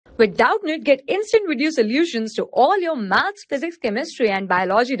With Doubtnut, get instant video solutions to all your maths, physics, chemistry, and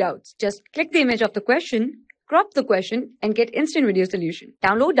biology doubts. Just click the image of the question, crop the question, and get instant video solution.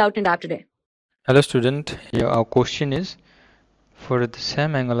 Download Doubtnut app today. Hello student, here our question is, for the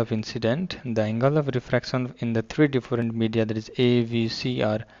same angle of incident, the angle of refraction in the three different media, that is A, V, C,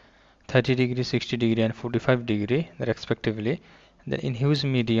 are 30 degree, 60 degree and 45 degree respectively. Then in whose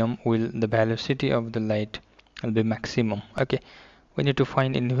medium will the velocity of the light will be maximum? Okay, we need to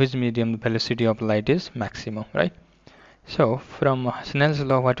find in whose medium the velocity of light is maximum, right? So from Snell's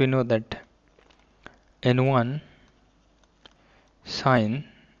law, what we know that n1 sine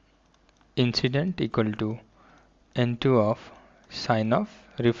incident equal to n2 of sine of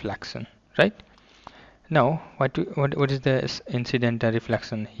reflection, right? Now what is the incident and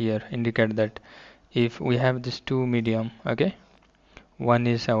reflection here? Indicate that if we have these two medium, okay, one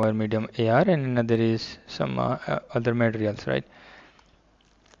is our medium AR and another is some other materials, right?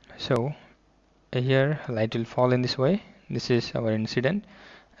 So here light will fall in this way. This is our incident.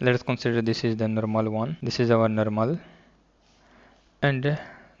 Let us consider this is the normal one. This is our normal, and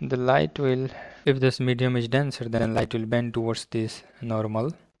the light will, if this medium is denser, then light will bend towards this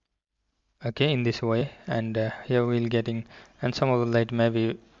normal, okay, in this way, and here we'll getting, and some of the light may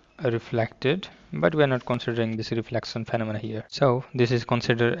be reflected, but we are not considering this reflection phenomena here. So this is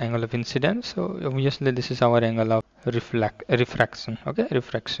considered angle of incidence, so obviously this is our angle of refraction, okay,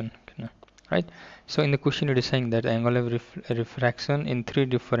 refraction, right? So in the question it is saying that angle of refraction in three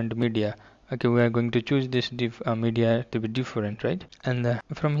different media. Okay, we are going to choose this media to be different, right? And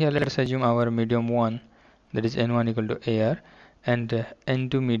from here let us assume our medium 1, that is n1 equal to AR, and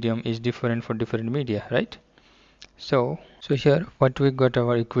n2 medium is different for different media, right? So here what we got,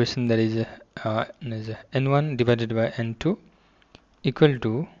 our equation, that is n1 divided by n2 equal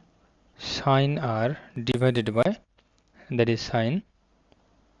to sine r divided by, that is sine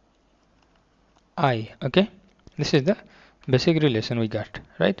I. Okay, this is the basic relation we got,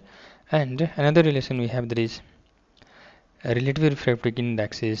 right? And another relation we have, that is relative refractive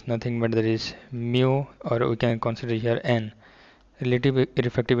index is nothing but that is mu, or we can consider here n, relative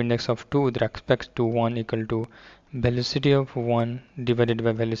refractive index of 2 with respect to 1 equal to velocity of 1 divided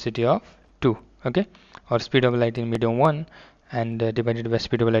by velocity of 2, okay, or speed of light in medium 1 and divided by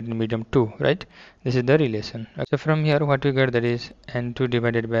speed of light in medium 2, right? This is the relation. So from here what we get, that is n2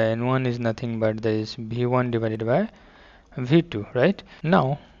 divided by n1 is nothing but that is v1 divided by v2, right?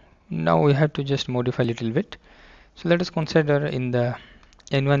 Now we have to just modify a little bit. So let us consider in the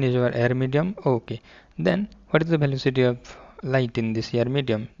n1 is our air medium. Okay, then what is the velocity of light in this air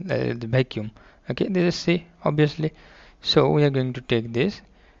medium, the vacuum? Okay, this is C, obviously. So we are going to take this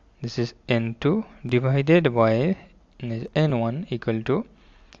is n2 divided by n1 equal to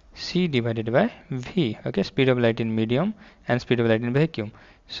C divided by V, okay, speed of light in medium and speed of light in vacuum.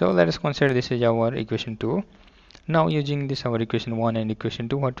 So let us consider this is our equation 2. Now using this our equation 1 and equation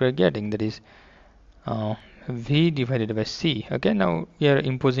 2, what we are getting, that is V divided by C. Okay, now we are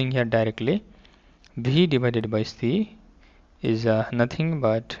imposing here directly. V divided by C is nothing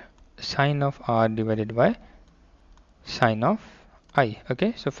but sine of R divided by sine of I.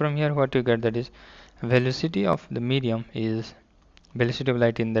 Okay, so from here what you get, that is velocity of the medium is, velocity of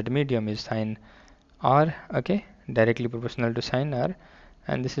light in that medium is sine R, okay, directly proportional to sine R,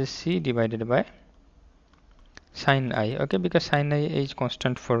 and this is C divided by sine I, okay, because sine I is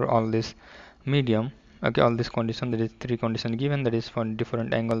constant for all this medium, okay, all this condition, that is three condition given, that is for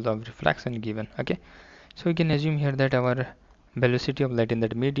different angles of reflection given, okay. So we can assume here that our velocity of light in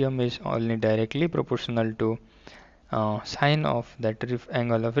that medium is only directly proportional to sine of that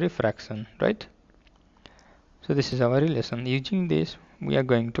angle of refraction, right? So this is our relation. Using this we are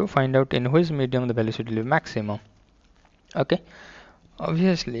going to find out in which medium the velocity will be maximum, okay.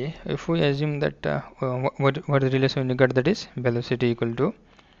 Obviously if we assume that what the relation we got, that is velocity equal to,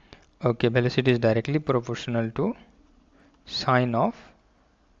 okay, velocity is directly proportional to sine of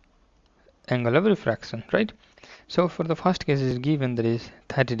angle of refraction, right? So for the first case is given, that is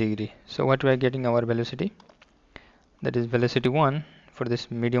 30 degree. So what we are getting, our velocity, that is velocity 1 for this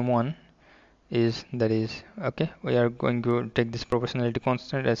medium 1 is, that is, okay, we are going to take this proportionality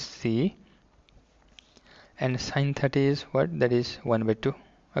constant as C, and sine 30 is what, that is 1 by 2,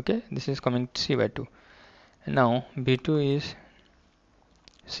 okay, this is coming to C by 2. And now B2 is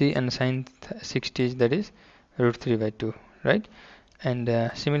C, and sine 60 is, that is root 3 by 2, right?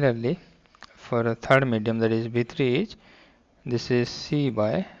 And similarly for a third medium, that is B3 is, this is C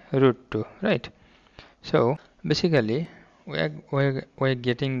by root 2, right? So basically we're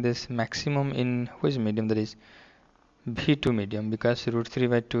getting this maximum in which medium, that is B2 medium, because root 3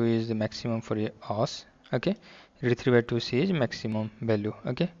 by 2 is the maximum for us, okay, root 3 by 2 C is maximum value,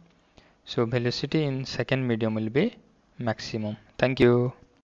 okay. So velocity in second medium will be maximum. Thank you.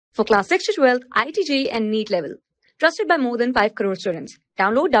 For class 6 to 12, IIT JEE and NEET level. Trusted by more than 5 crore students.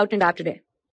 Download Doubtnut app today.